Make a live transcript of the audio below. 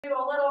Do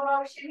a little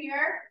motion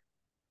here.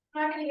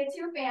 I'm not going to get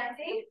too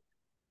fancy.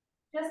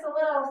 Just a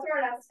little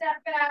sort of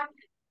step back,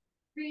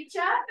 reach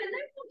up, and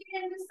then we'll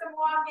get into some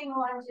walking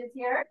lunges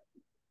here.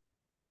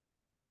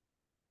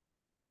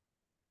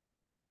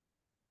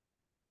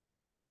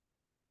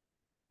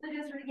 So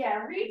just,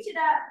 yeah, reach it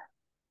up,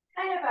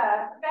 kind of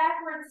a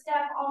backward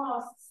step,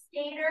 almost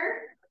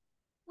skater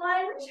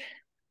lunge.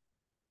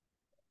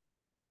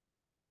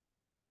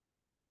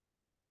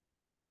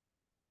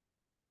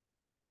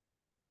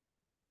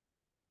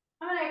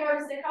 I'm going to go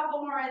just a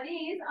couple more of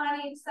these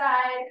on each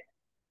side.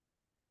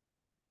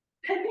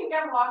 I think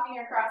I'm walking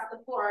across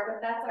the floor,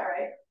 but that's all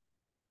right.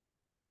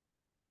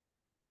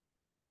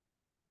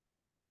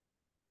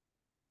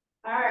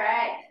 All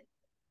right.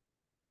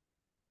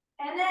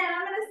 And then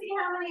I'm going to see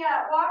how many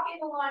walking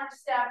lunge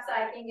steps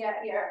I can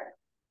get here.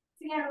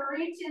 So again, we're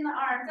reaching the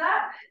arms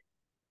up,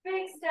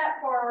 big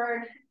step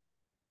forward.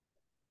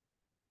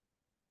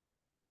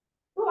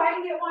 Ooh, I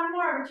can get one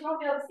more, but you won't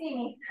be able to see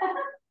me.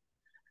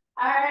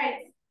 All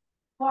right,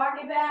 walk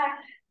it back.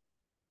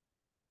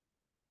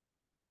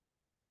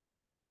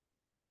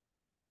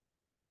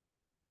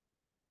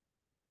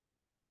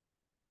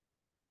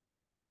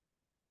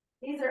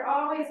 These are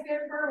always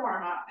good for a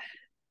warm-up.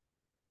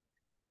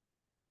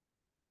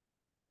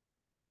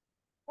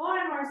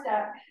 One more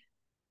step.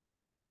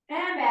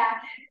 And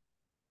back.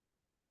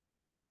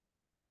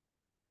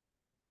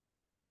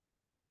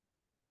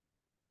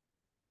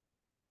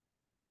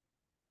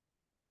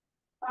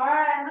 All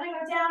right, I'm going to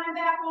go down and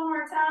back one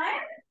more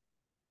time.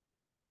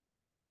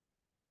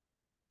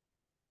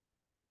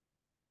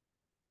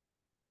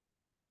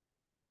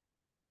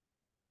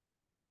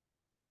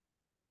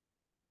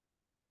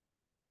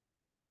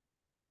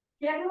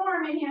 Getting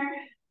warm in here.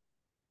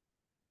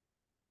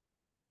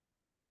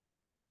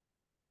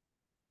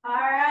 All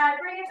right,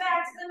 bring it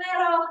back to the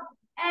middle.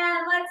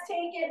 And let's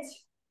take it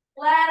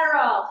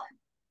lateral.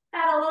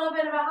 Add a little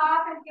bit of a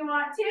hop if you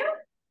want to.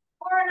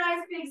 Or a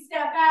nice big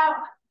step out.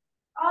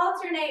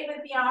 Alternate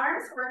with the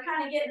arms. We're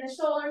kind of getting the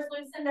shoulders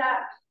loosened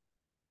up.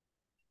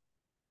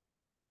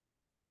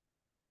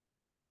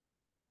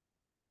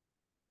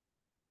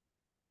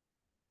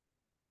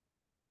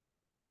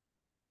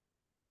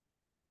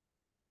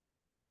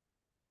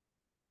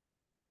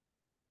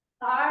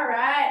 All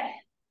right.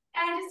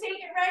 And just take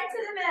it right to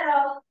the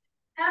middle.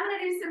 I'm going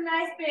to do some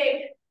nice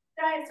big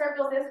giant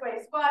circles this way.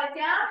 Squat it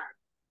down,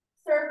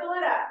 circle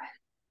it up.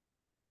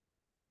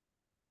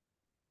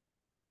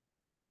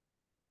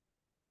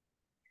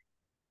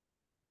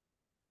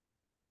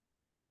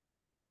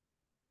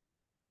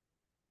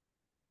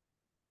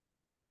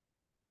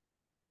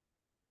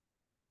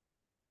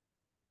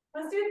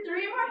 Let's do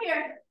 3 more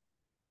here.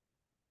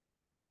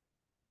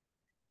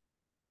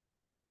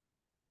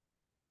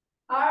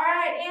 All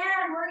right,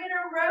 and we're going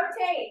to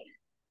rotate.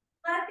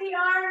 Let the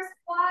arms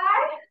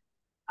fly.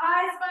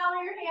 Eyes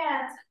follow your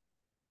hands.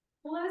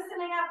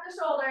 Loosening up the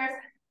shoulders.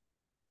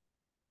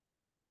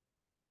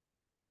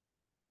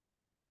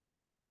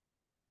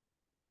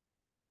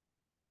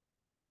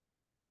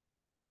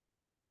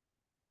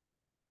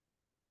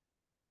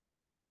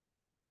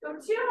 Go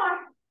 2 more.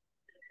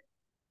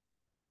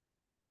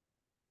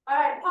 All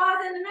right,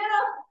 pause in the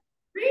middle.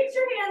 Reach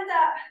your hands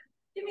up.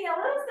 Give me a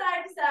little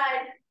side to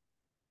side.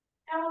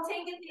 And we'll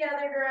take it the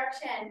other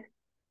direction.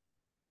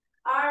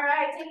 All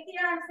right, take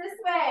the arms this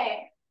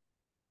way.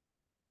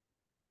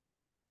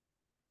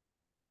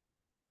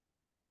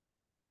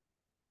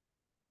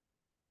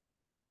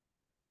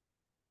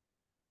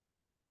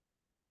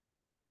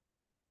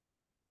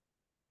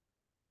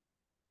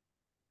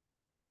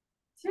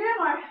 Two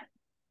more.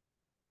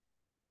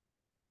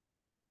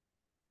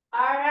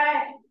 All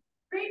right,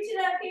 reach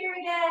it up here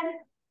again.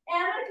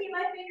 And I'm gonna keep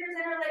my fingers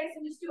interlaced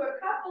and just do a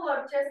couple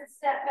of just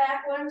step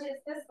back lunges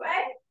this way.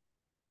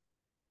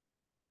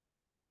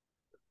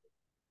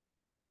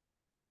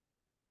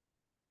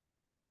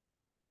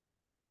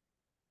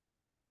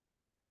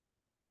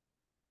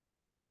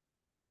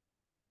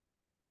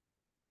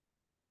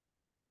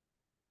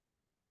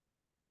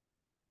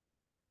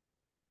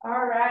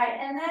 All right,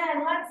 and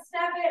then let's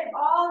step it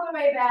all the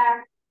way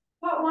back.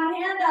 Put one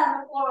hand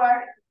on the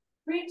floor,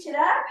 reach it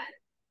up,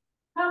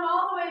 come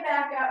all the way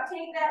back up,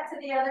 take that to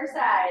the other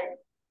side.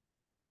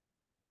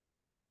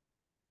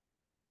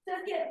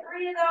 Just get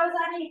 3 of those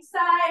on each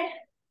side.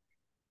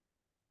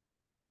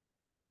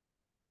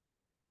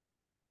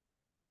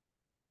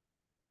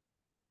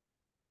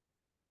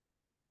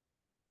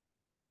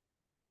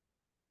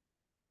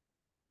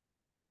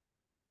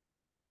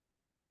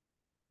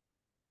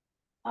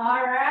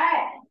 All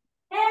right,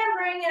 and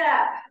bring it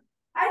up.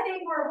 I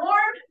think we're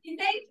warm, you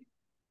think?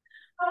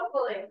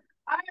 Hopefully.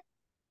 All right.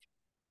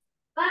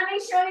 Let me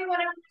show you what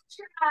I'm going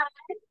to try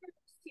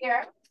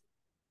here.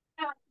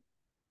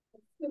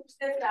 Scooch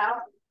this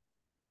out,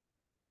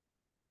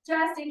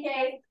 just in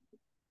case.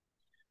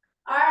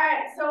 All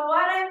right, so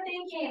what I'm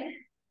thinking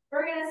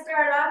we're going to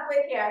start off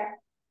with here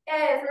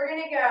is we're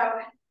going to go,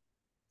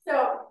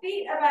 so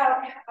feet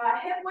about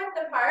hip width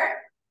apart.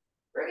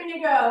 We're going to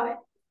go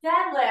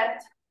deadlift,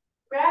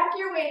 rack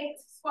your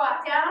weights,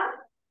 squat down,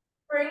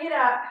 Bring it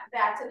up,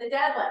 back to the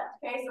deadlift.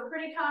 Okay, so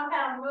pretty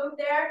compound move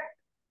there.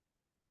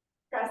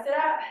 Press it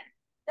up.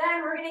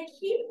 Then we're gonna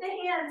keep the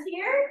hands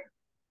here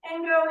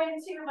and go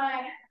into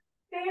my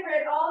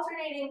favorite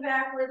alternating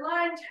backward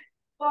lunge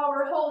while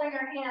we're holding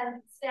our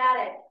hands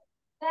static.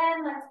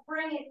 Then let's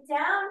bring it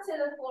down to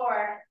the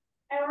floor.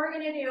 And we're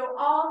gonna do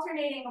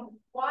alternating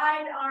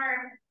wide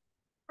arm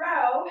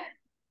row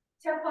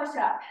to push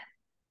up.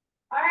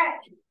 All right,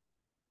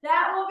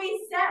 that will be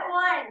set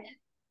one.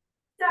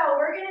 So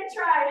we're gonna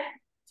try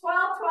 12,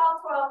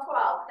 12, 12,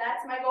 12.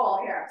 That's my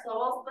goal here.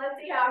 So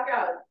let's see how it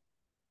goes.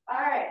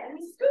 All right, let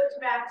me scooch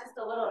back just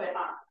a little bit,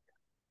 huh?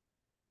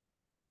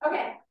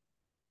 Okay,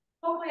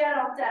 hopefully I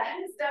don't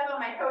step on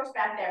my coach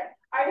back there.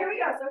 All right, here we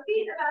go. So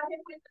feet about hip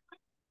width.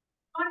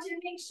 I want you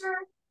to make sure,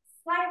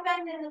 slight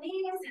bend in the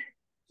knees.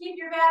 Keep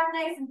your back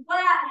nice and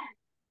flat.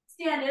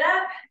 Stand it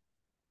up,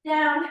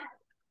 down,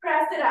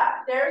 press it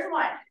up. There's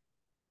one.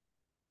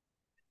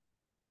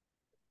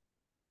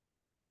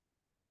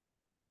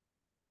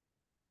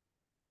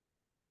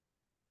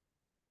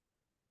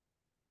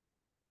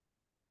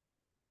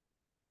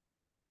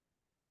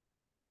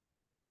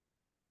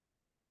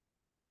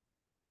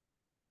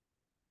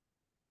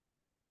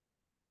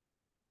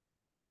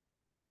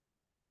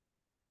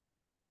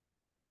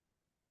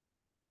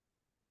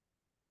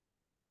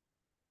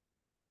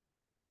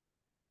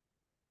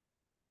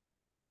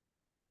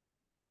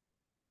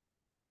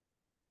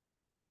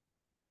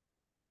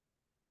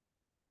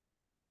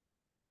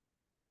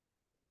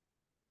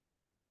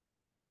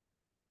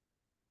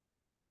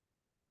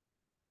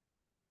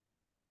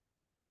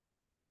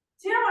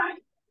 Two more.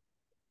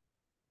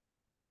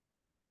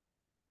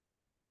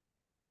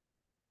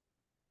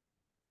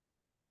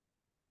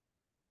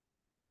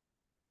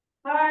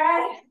 All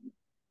right.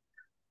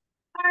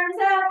 Arms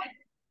up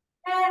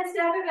and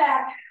step it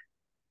back.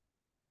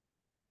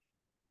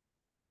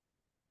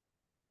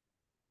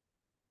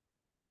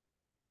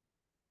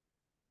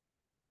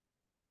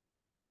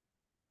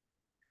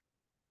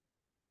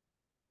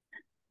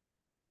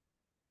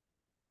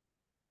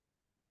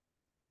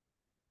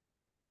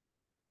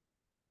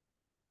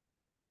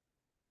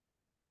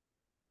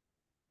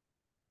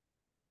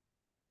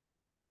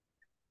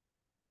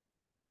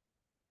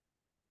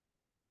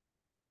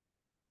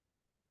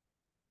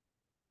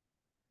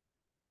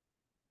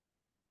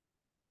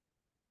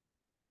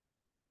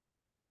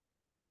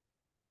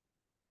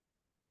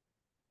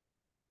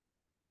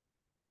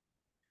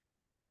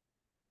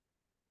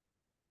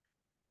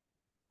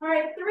 All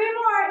right, three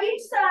more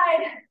each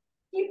side.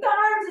 Keep the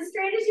arms as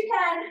straight as you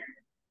can.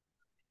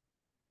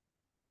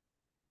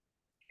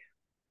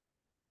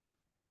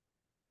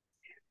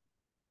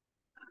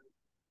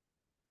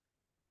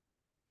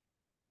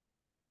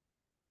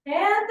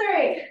 And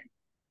three.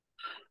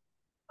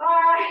 All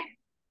right,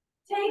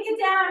 take it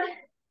down to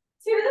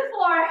the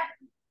floor.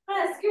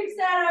 I'm gonna scooch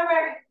that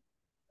over.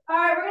 All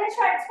right, we're gonna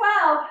try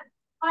 12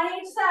 on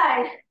each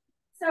side.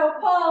 So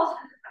pull,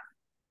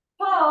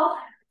 pull,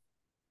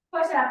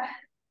 push up.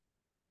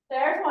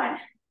 There's one.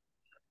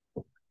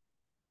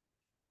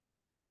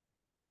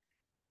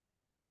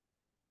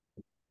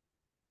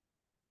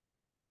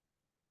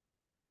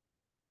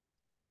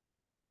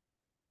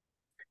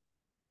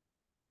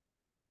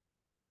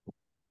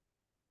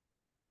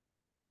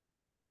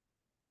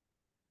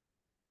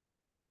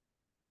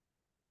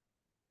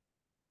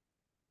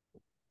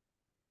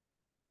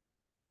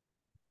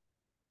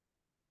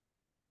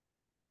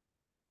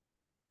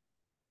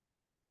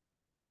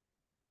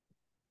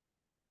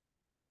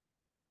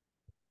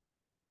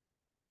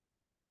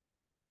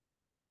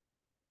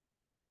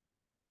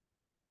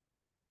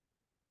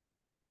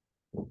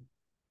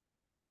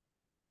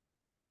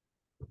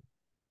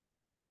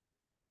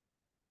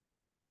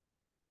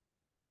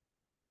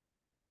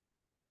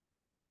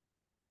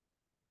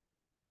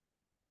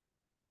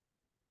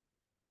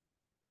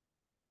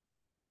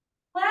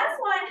 Last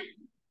one.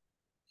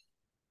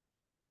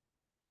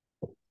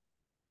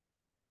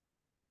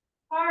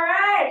 All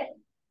right.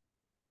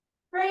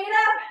 Bring it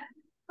up.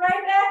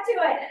 Right back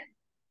to it.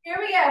 Here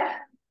we go.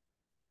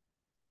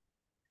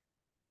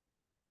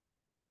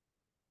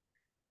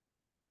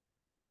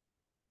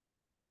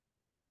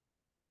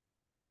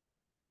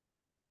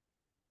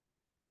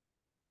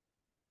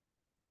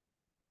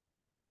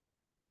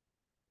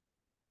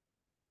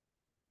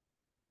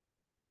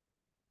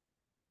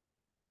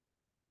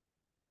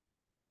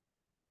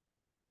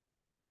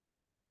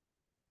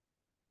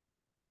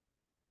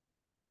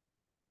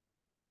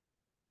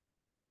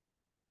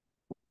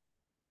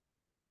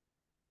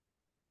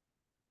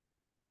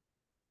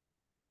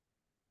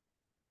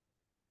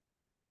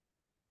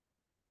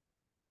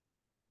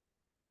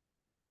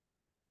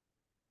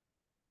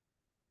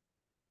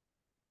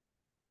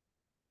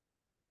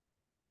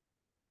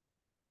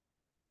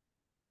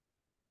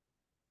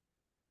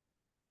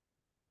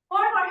 One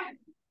more.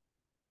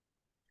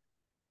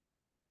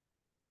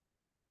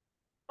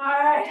 All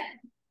right.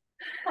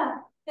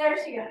 There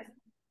she goes.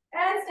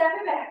 And step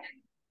it back.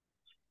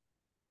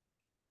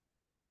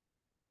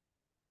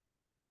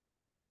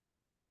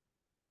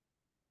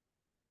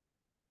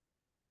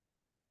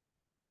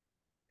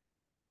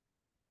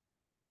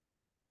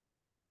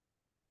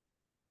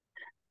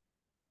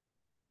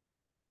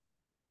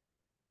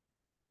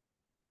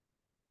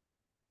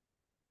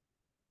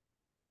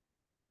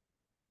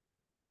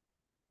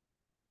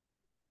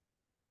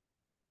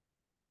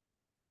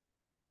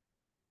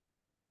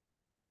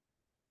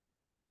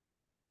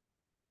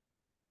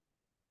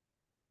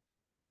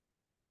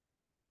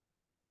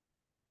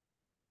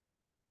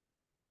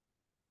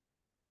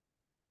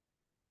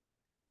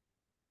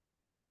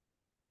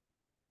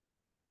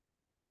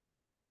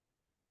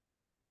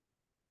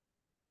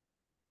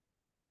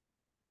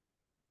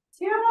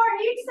 Two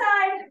more each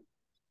side.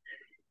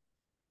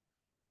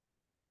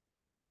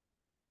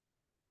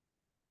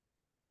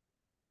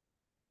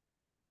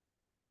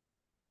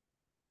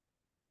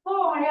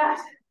 Oh my gosh,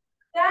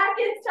 that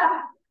gets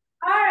tough.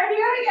 All right,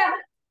 here we go.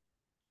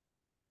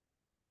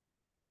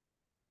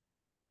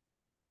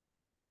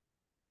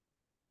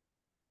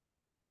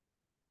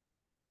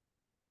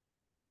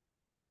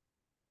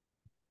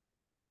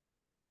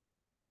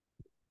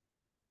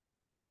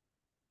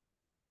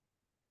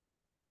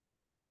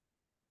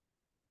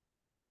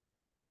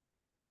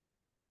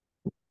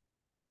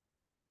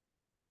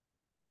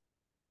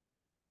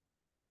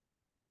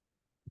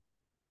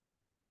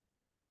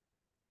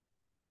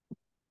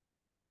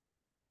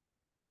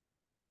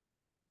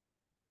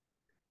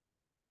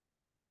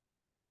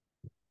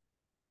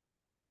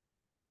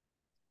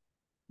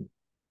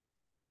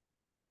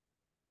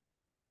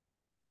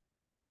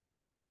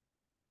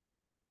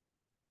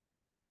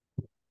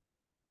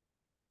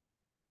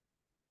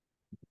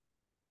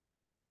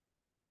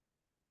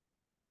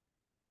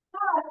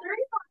 Oh,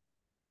 three more.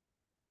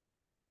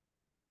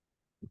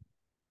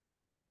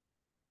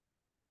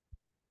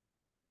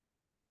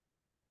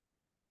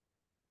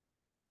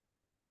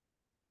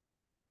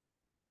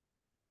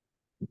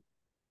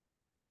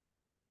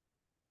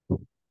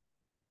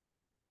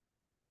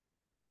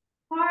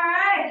 All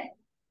right,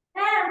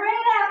 and bring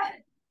it up.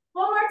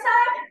 One more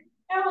time,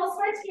 and we'll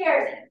switch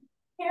gears.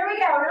 Here we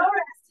go, no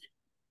rest.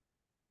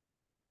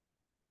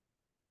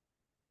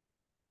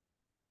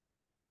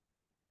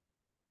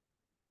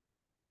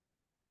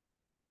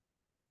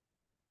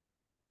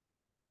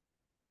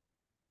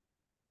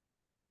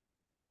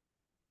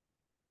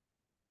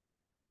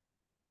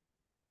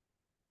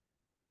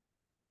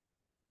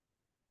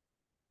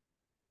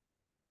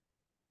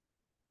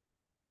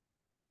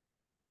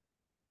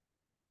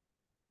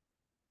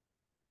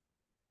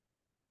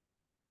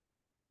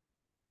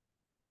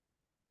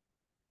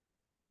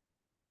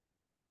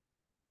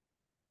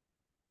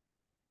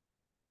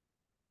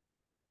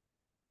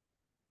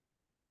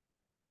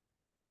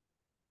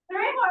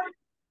 Three more.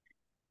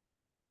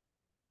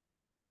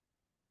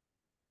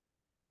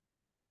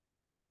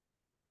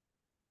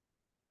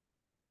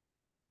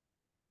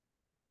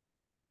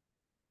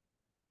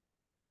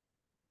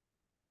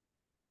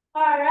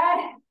 All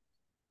right.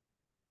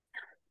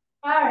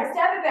 All right,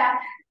 step it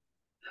back.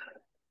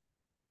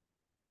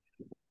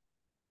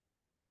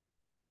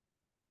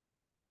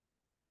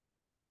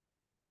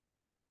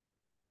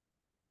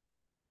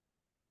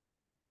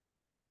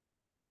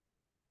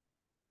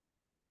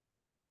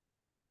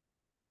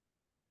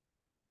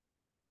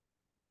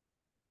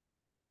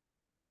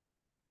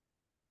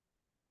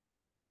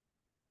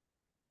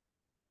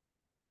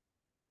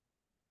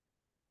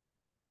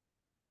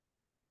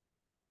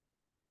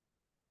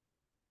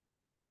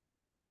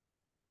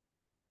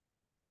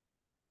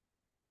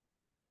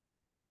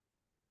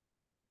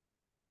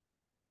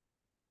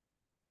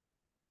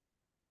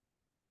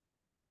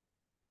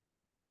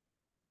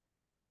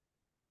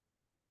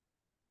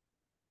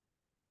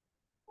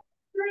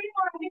 Three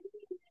more.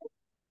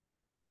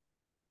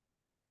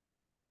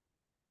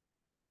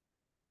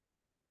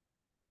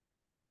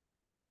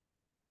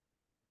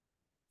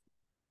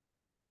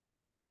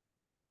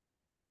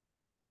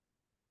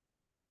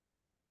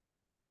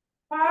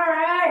 All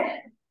right.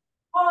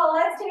 Oh,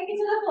 let's take it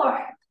to the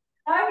floor.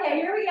 Okay,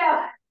 here we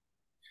go.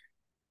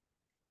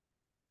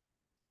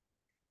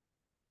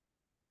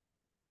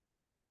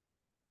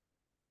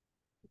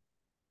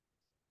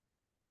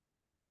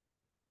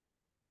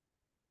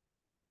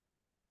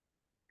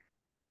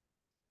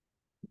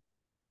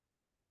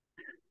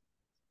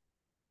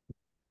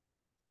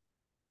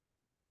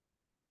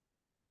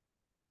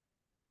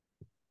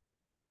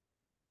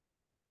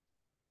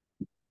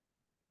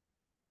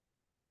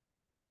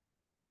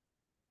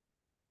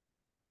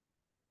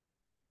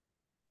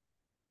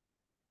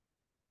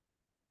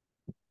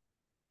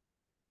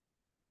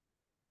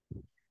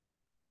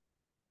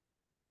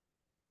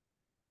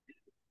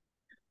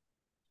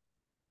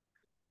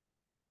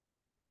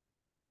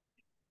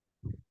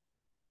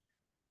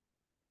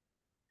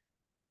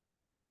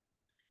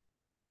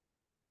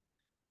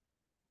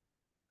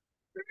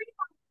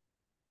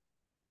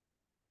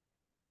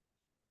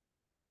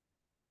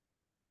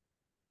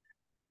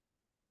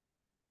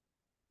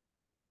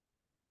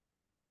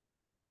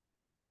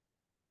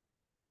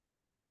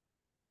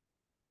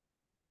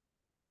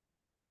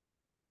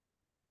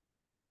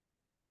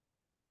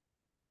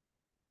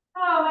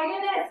 Oh my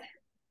goodness.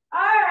 All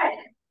right.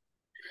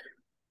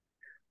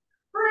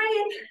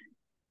 Breathe.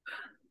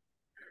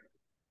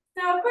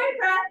 So quick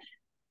breath.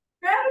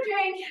 Grab a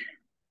drink.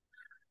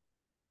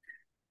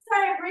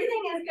 Sorry,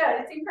 breathing is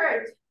good. It's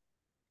encouraged.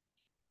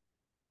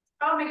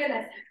 Oh my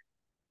goodness.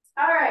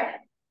 All right.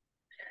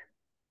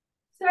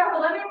 So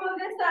let me move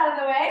this out of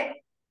the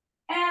way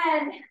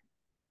and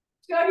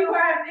show you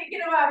where I'm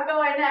thinking about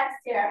going next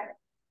here.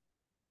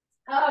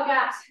 Oh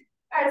gosh.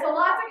 All right, so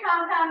lots of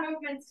compound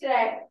movements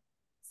today.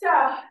 So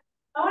I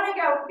want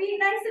to go feet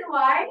nice and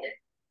wide.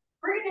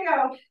 We're going to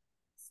go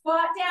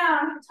squat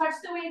down, touch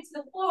the weight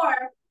to the floor,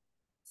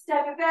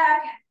 step it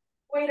back,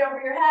 weight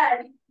over your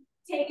head,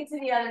 take it to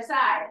the other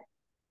side.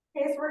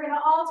 Okay, so we're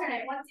gonna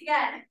alternate once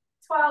again,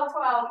 12,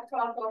 12,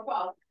 12, 12,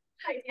 12,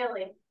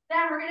 ideally.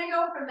 Then we're gonna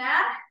go from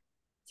that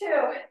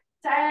to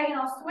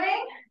diagonal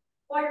swing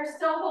while you're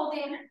still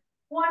holding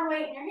one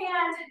weight in your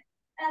hand.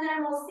 And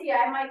then we'll see,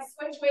 I might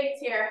switch weights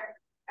here.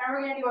 And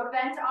we're gonna do a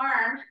bent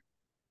arm,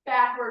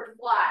 backward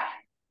fly.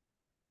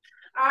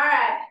 All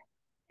right,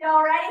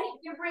 y'all ready?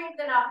 You breathed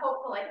enough,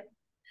 hopefully.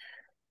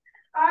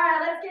 All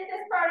right, let's get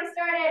this party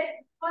started.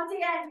 Once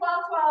again,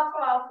 12, 12,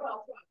 12,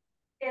 12,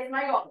 12 is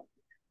my goal.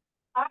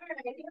 All right,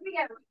 here we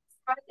go.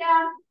 Start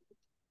down.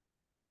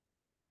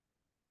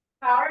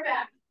 Power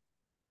back.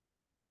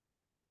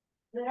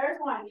 There's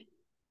one.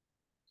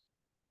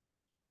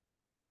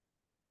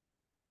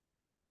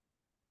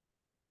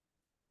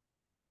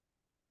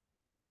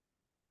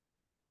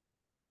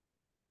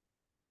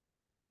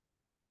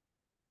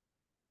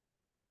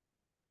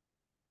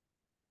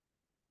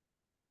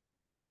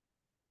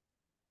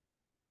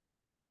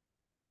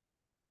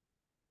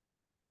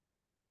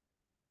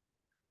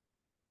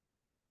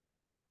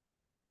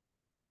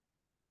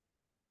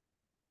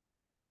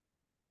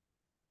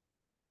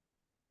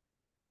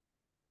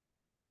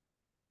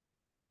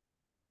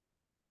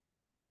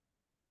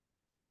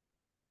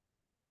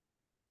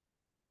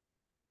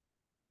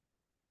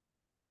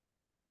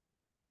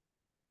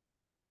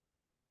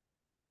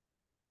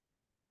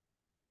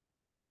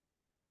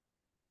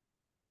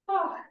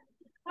 Oh,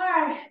 all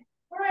right,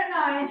 we're at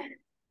 9.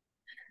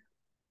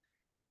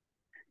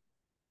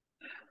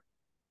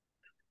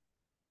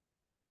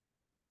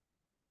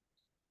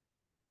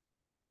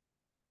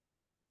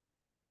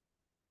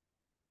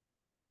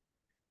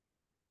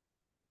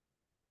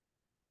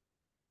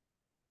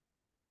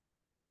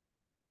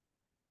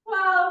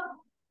 Twelve.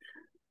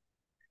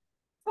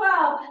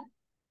 12.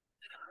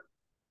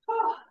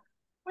 Oh,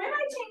 we might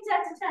change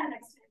that to 10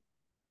 next time.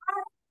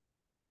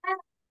 All right,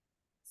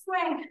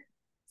 swing.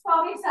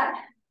 12 each side.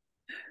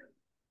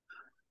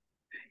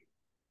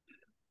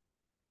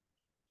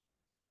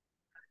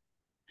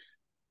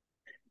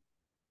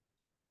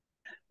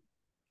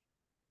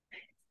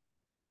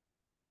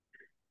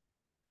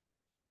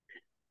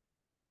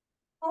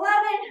 11,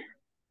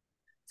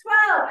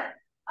 12,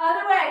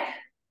 other way.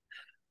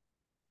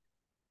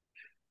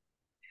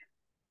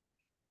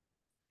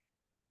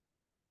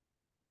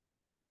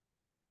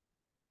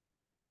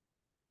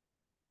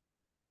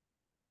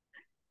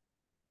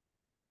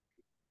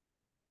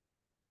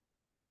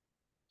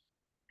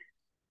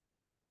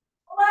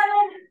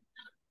 11,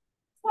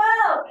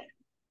 12.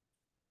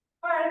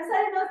 All right, I'm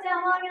setting those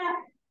down long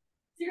enough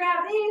to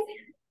grab these.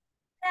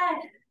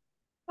 10,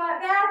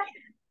 butt back.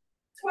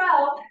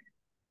 12,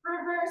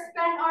 reverse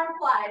bent arm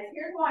flies.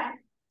 Here's one.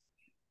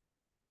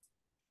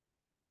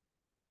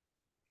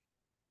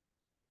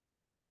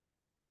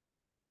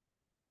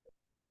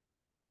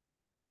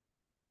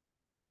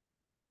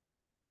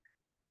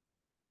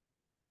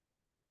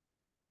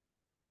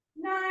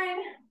 Nine,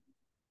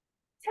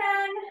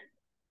 10,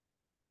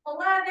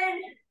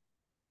 11,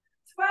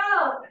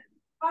 12.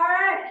 All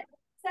right,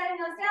 setting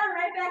those down,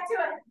 right back to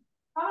it.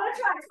 I'm gonna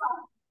try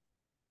 12.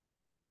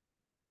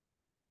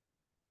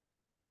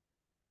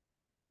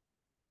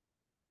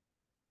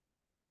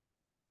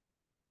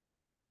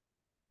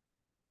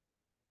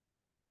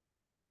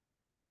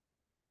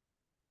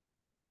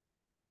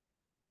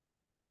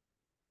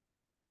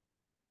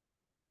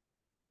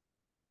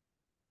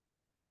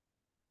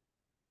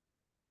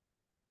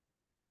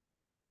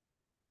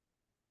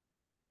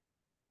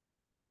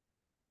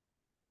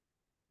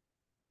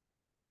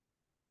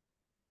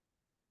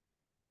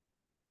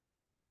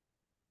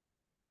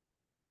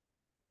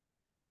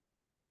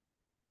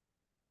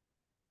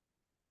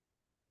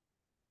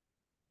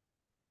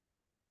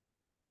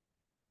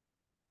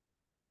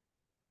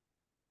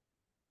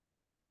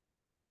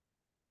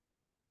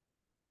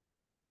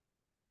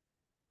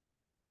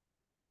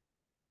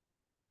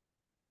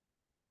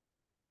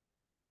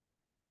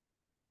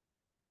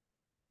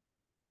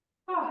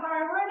 Oh, all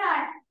right, we're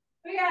 9.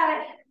 We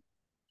got it.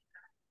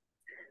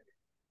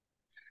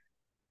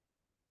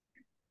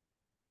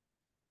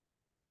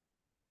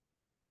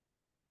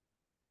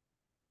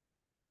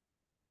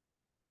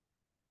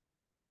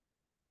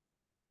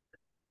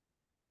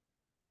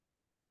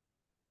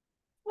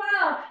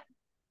 Wow.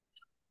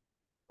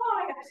 Oh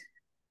my gosh.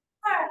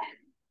 All right,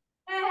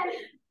 and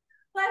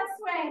let's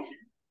swing.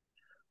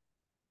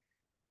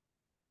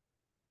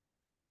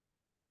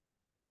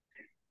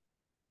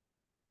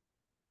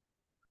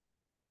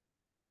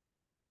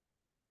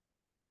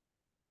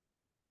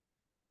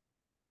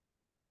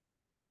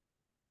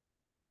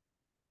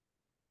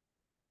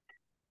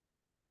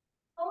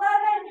 11,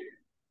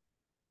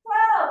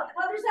 12,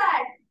 other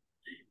side.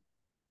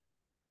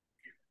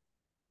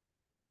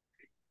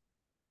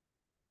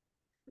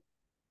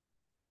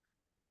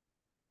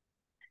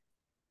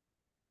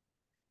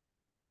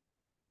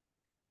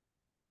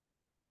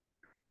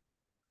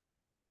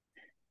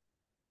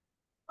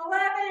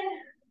 11,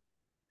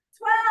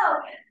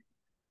 12.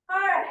 All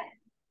right.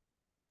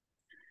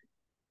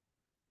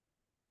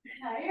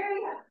 Now here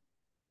we go.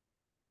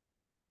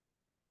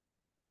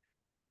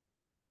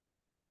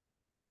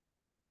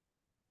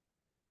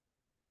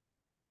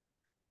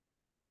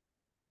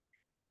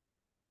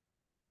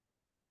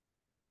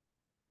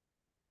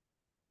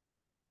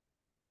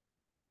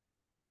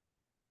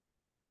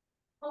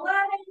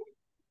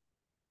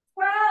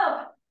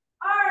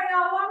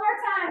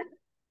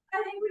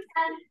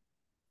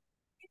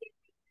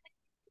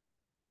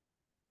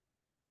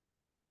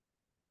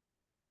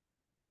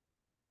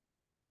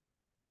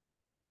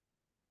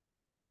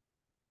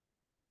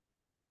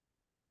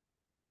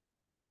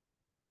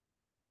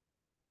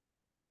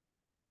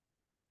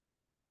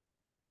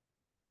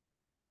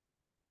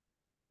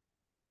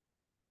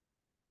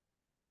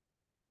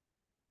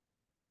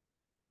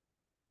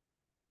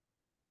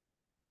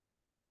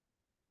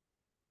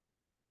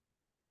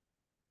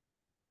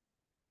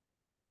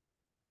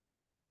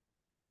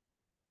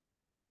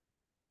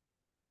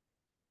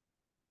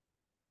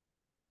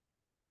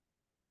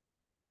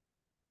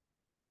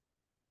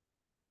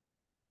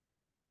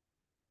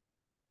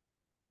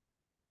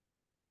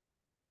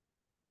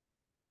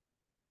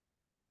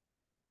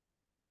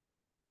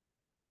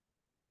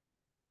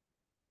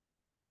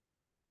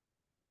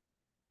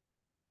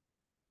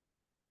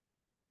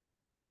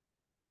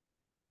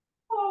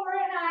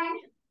 9.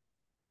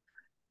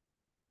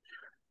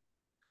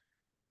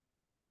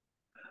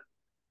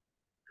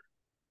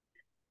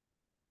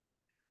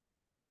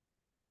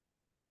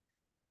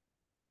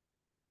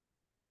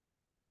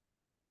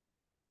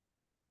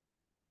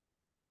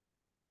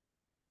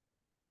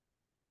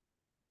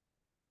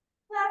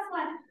 Last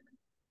one.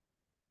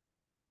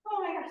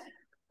 Oh my gosh.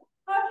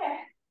 Okay.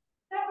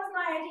 That was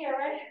my idea,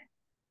 right?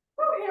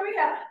 Woo, here we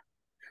go.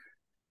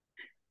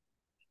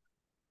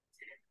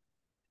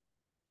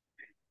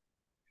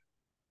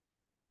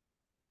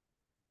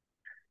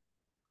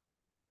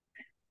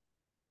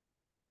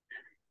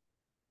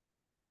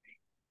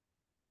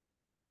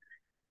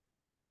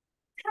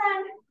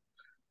 10,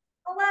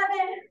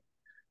 11,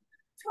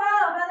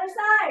 12, other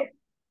side.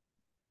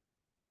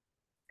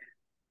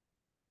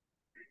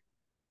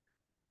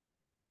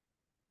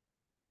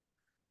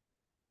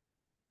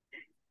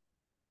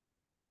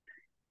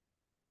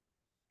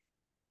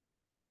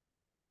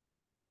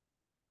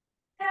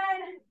 10,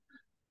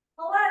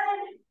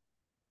 11,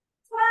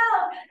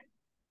 12.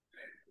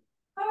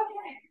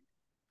 Okay.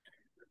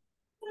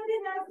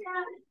 Sending those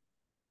down.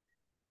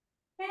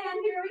 And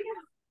here we go.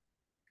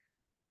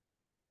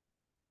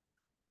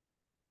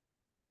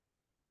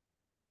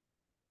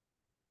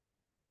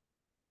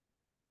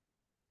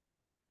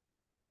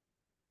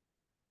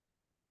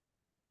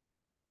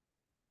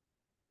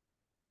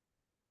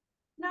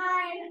 9, 10,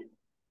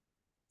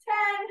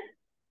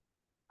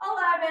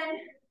 11,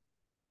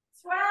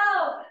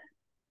 12.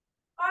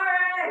 All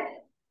right.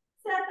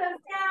 Set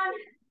those down.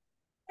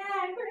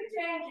 And quick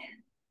drink.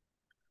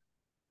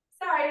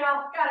 Sorry,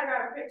 y'all. Gotta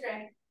grab a quick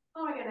drink.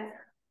 Oh my goodness.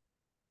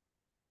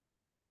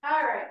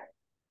 All right.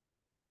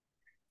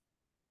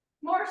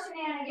 More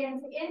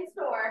shenanigans in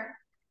store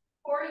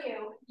for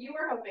you. You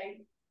were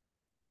hoping.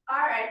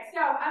 All right.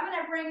 So I'm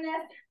going to bring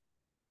this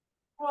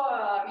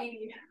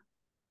maybe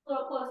a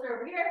little closer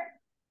over here.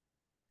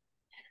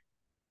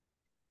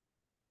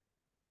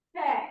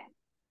 Okay.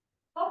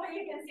 Hopefully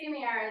you can see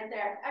me right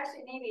there.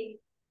 Actually, maybe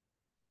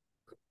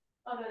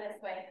I'll go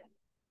this way.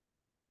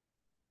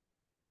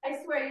 I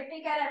swear, you'd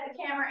think I'd have the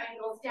camera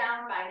angles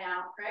down by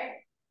now,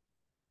 right?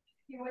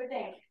 You would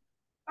think.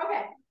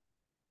 Okay.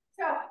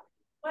 So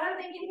what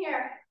I'm thinking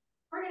here,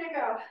 we're going to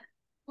go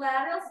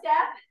lateral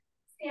step,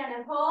 stand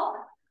and pull,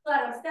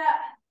 lateral step,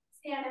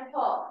 stand and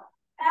pull.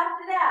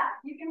 After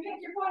that, you can pick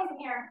your poison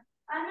here.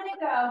 I'm going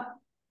to go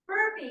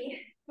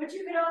burpee, but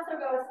you could also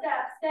go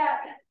step,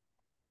 step,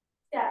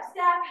 step,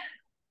 step,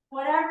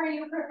 whatever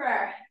you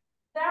prefer.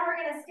 Then we're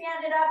going to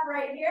stand it up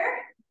right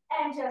here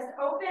and just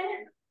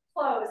open,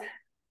 close,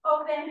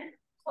 open,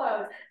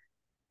 close.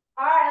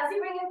 All right, let's see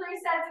if we can get 3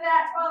 sets of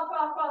that. 12,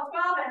 12, 12,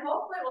 12, and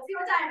hopefully we'll see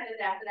what time it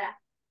is after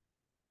that.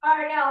 All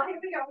right, now here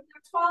we go.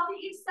 12 to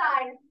each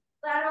side.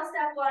 Lateral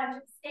step lunge,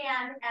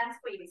 stand and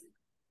squeeze.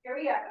 Here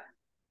we go.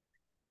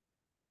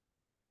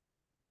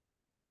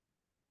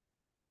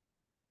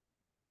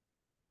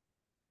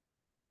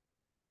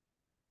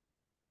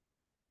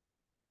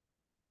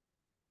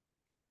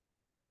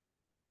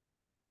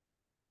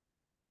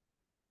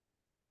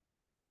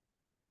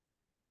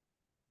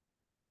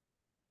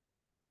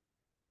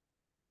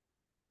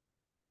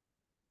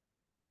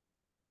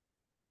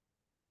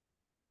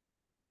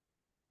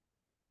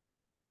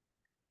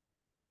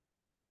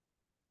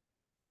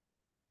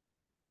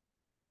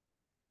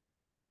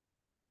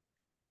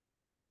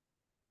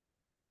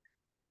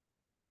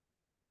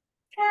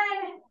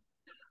 Ten.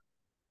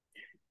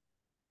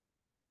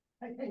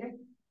 12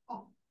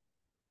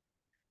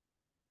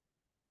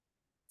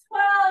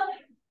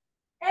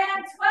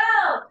 and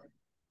 12.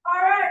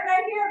 All right,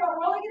 right here, but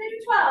we're only going to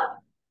do 12.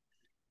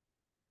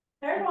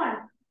 There's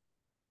one.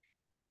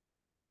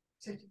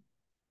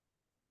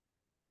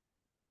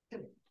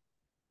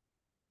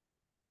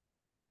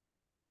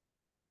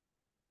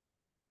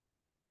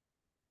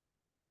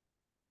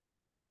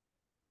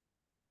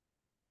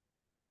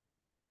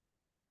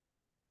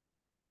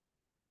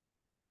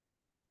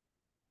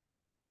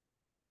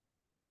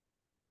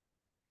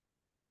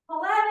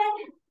 11,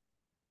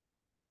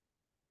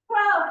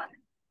 12.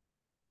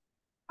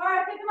 All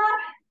right, pick them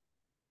up.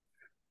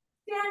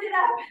 Stand it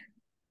up.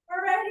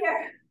 We're right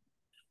here.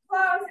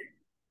 Close,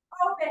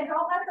 open.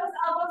 Don't let those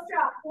elbows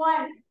drop.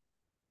 1,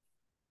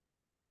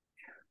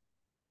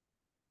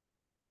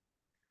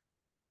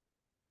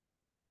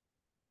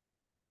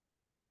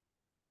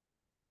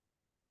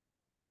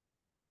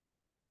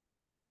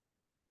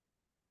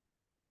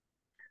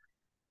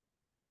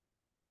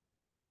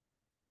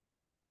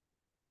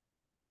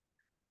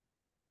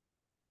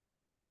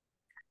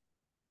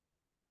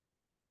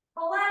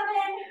 11,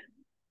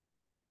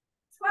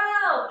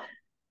 12.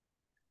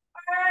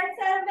 All right,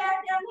 set them back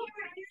down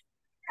here.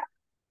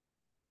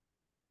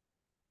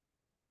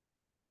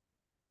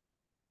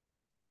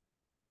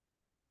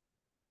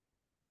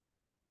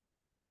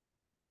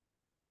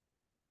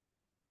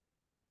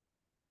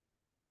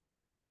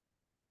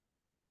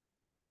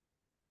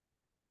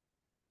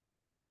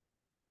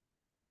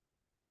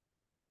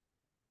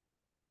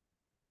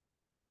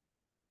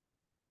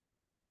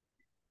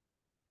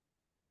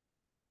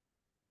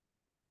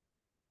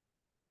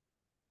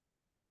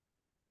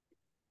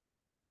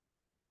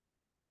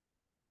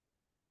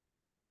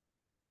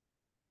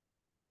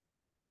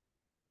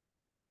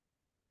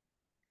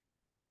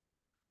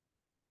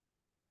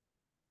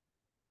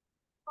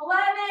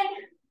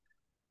 11,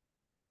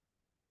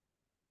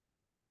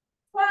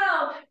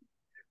 12.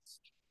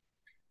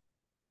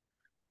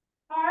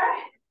 All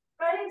right,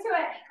 right into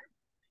it.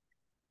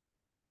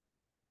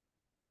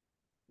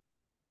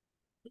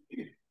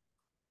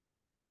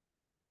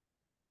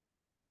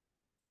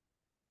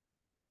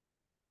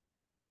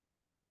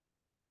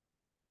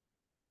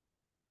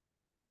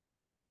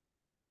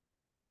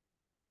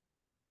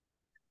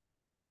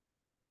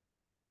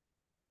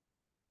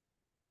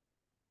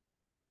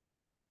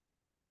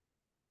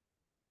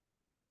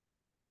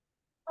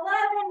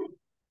 11,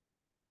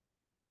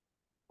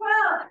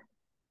 12.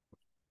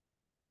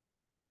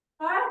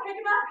 All right, pick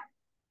them up.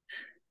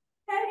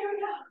 And here we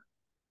go.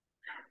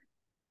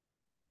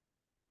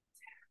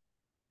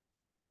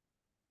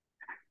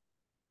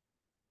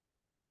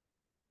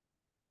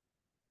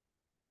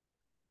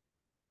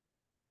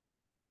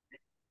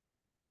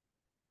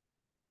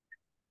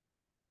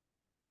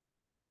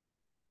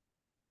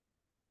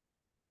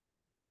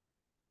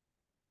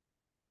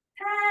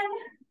 10,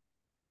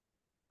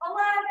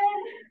 11,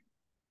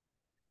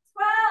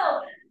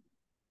 12.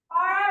 All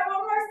right, one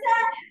more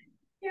set.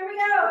 Here we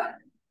go.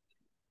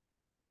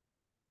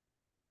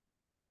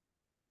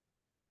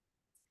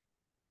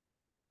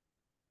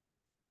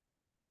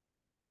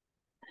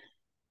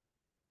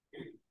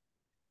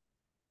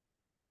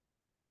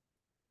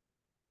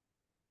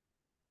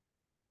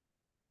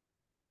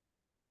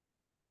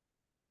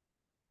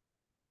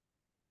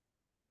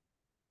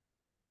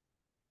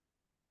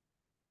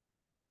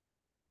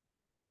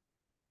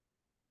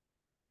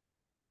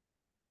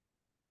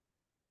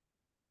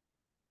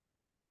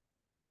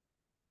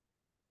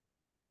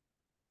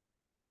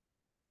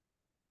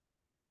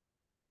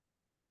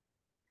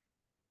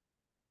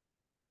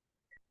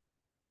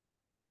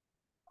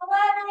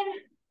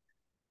 11,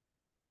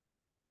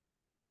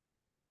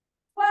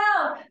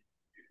 12.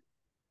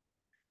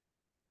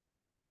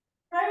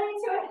 Right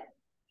into it.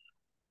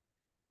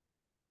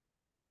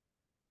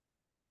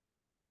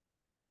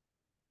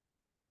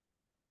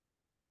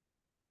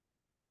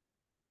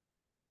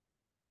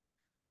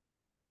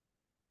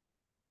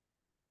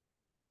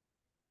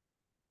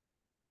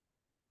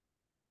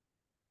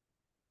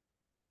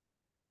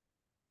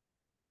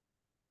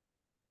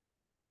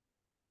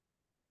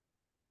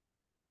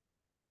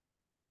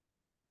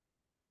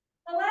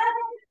 11.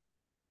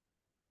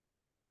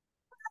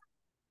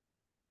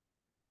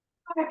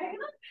 Okay, pick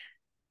them up.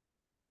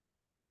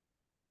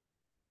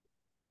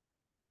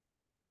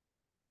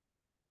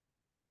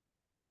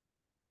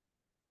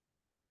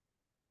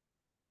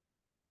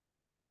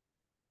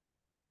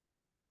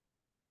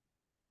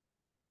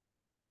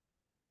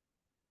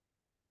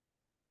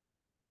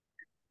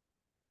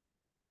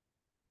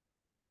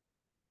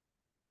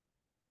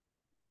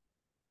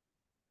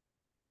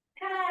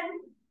 10,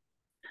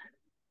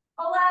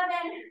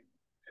 11,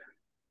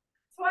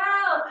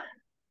 12.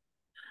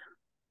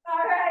 All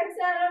right,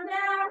 set them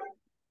down.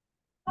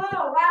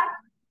 Oh, wow.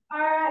 All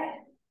right.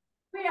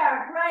 We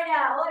are right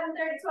now,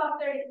 11:30,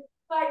 12:30.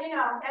 But, you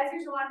know, as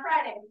usual on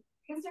Friday,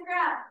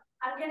 Instagram,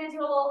 I'm going to do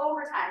a little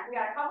overtime. We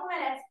got a couple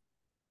minutes.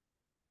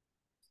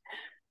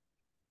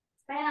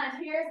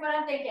 And here's what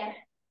I'm thinking.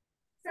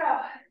 So,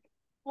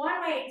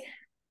 one weight.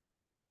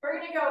 We're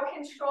going to go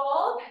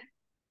controlled,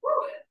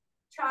 woo,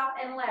 chop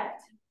and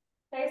lift.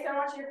 Okay, so I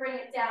want you to bring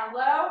it down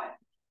low,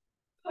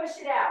 push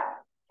it out.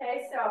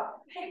 Okay,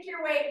 so pick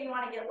your weight. You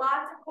want to get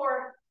lots of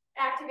core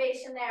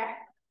activation there.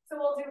 So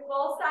we'll do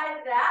both sides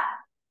of that.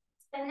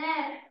 And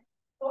then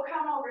we'll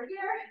come over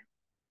here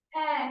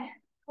and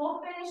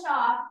we'll finish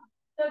off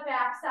the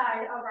back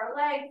side of our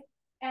leg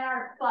and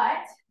our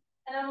butt.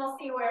 And then we'll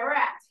see where we're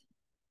at.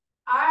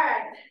 All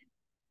right,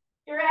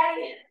 you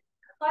ready?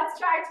 Let's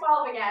try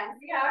 12 again,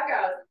 see how it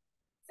goes.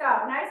 So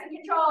nice and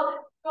controlled,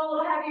 go a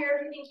little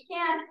heavier if you think you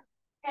can.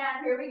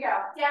 And here we go,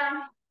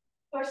 down,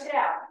 push it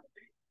out.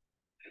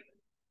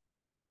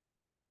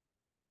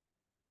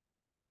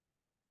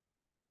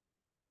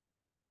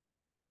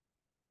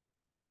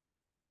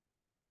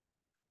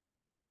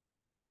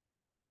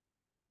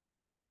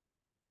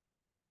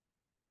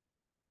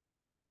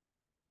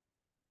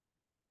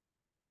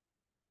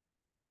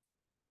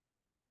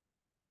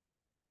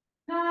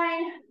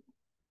 9,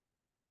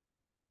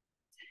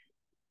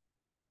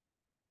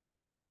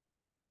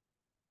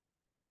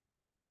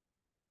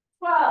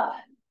 12.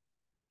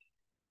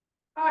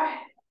 All right,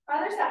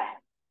 other side.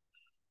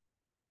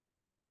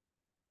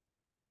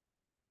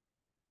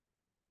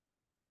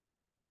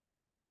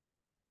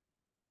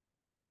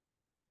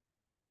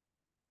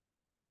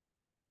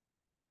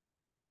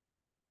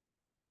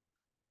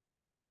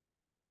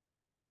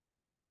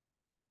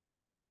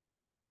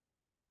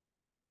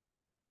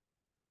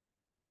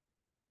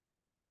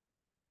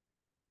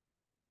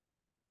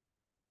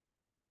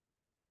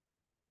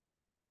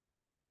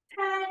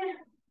 10,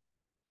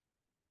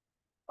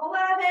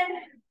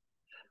 11,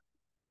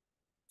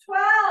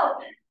 12.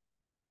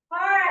 All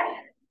right,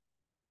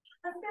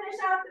 let's finish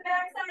off the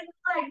back side of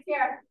the legs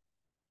here.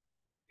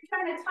 You're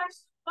trying to touch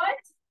the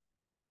foot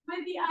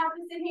with the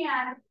opposite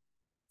hand.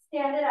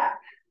 Stand it up.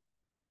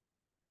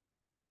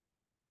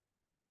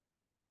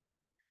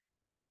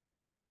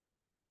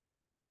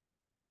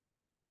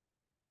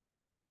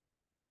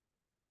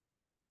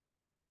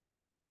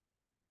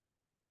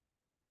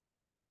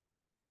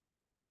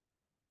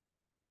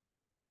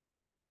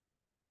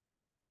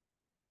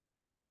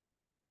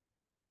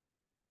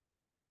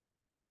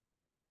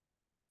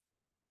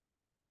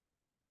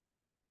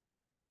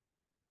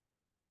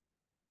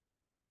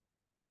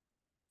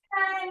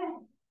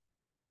 10,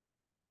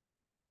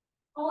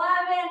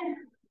 11,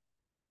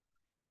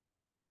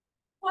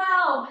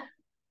 12.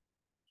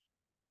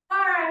 All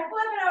right,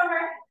 flip it over.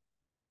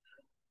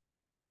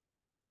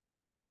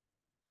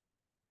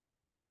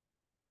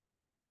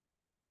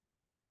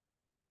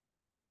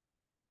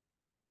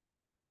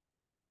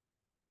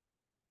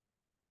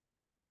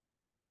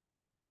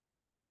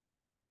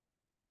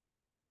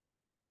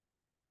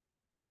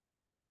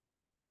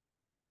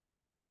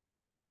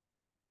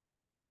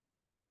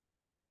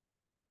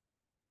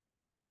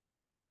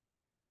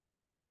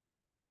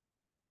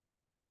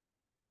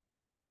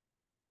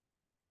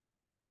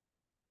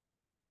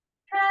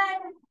 10,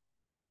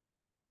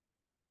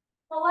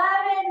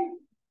 11,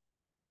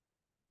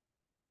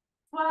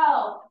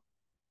 12.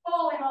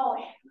 Holy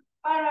moly.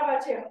 I don't know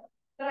about you,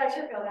 but I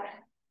should feel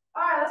that.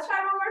 All right, let's try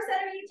one more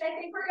set of each. I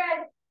think we're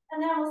good.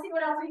 And then we'll see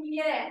what else we can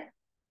get in.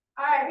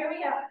 All right, here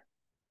we go.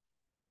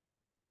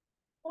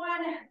 1,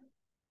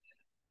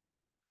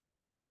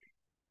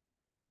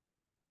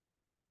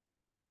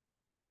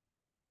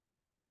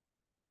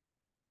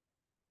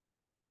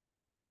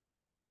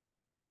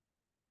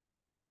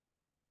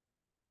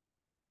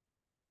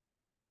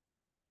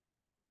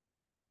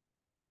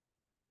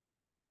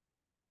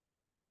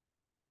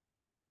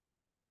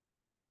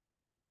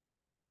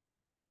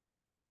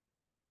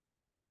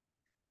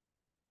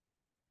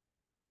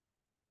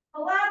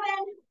 11,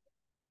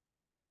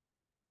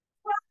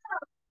 12.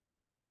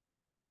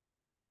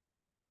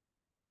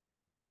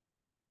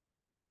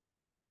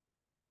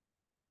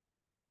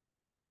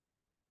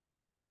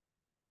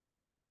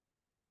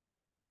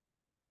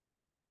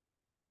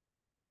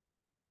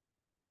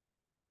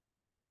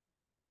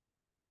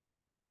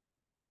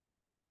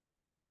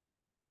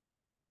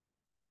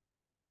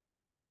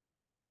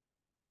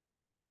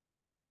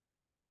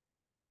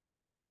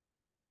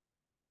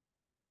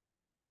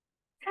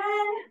 10,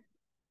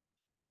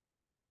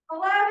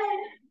 11,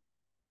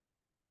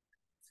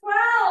 12.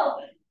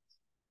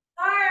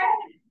 All right,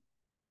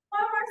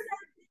 one more set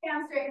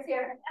of hamstrings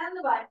here and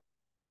the butt.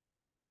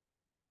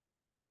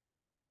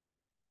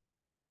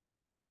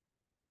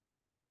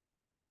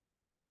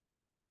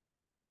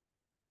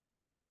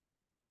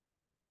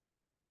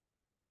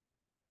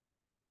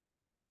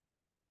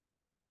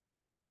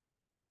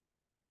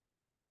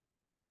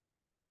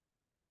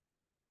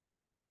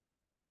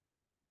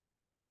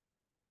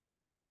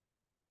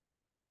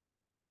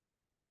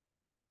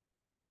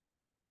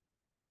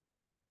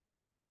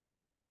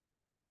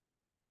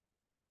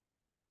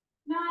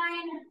 9,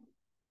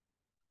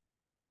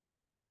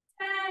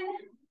 10,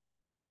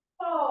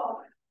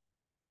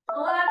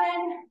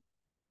 11,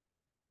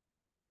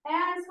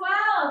 and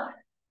 12.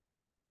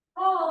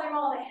 Holy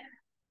moly.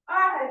 All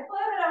right,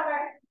 flip it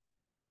over.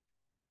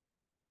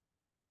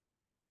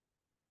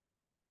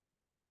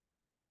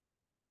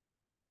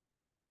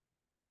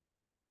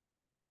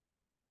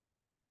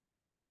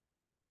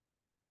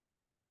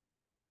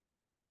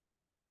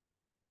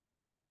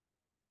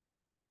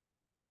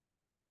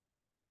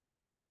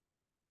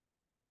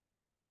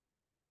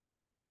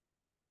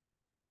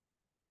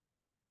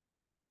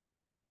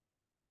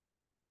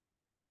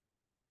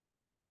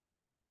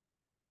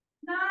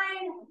 9,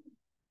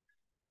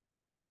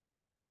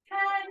 10,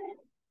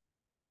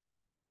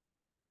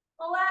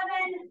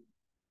 11,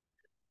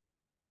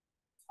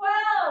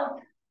 12.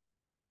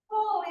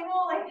 Holy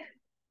moly.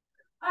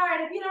 All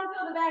right, if you don't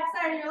feel the back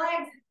side of your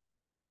legs,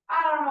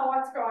 I don't know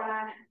what's going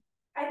on.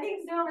 I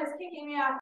think Zoom is kicking me off.